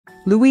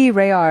Louis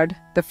Réard,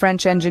 the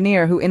French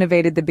engineer who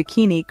innovated the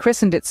bikini,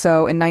 christened it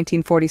so in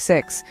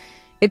 1946.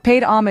 It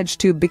paid homage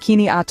to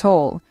Bikini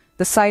Atoll,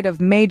 the site of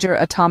major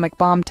atomic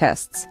bomb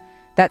tests.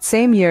 That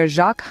same year,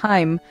 Jacques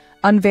Heim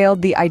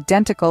unveiled the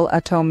identical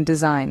Atome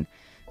design.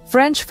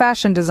 French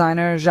fashion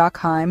designer Jacques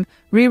Heim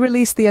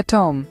re-released the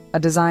Atome, a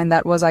design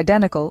that was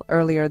identical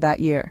earlier that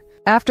year.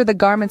 After the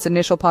garment's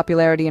initial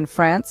popularity in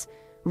France,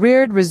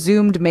 Réard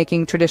resumed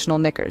making traditional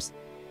knickers.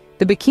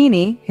 The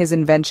bikini, his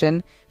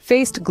invention,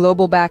 faced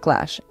global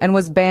backlash and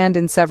was banned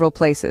in several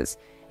places,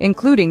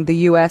 including the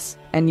US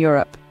and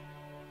Europe.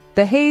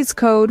 The Hays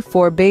Code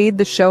forbade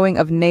the showing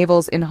of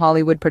navels in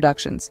Hollywood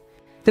productions.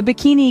 The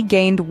bikini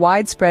gained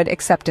widespread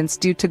acceptance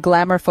due to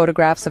glamour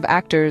photographs of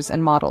actors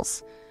and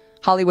models.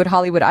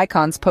 Hollywood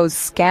icons posed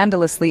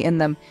scandalously in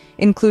them,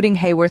 including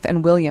Hayworth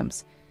and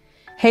Williams.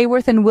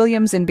 Hayworth and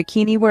Williams in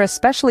bikini were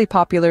especially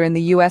popular in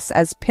the US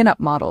as pin-up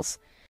models.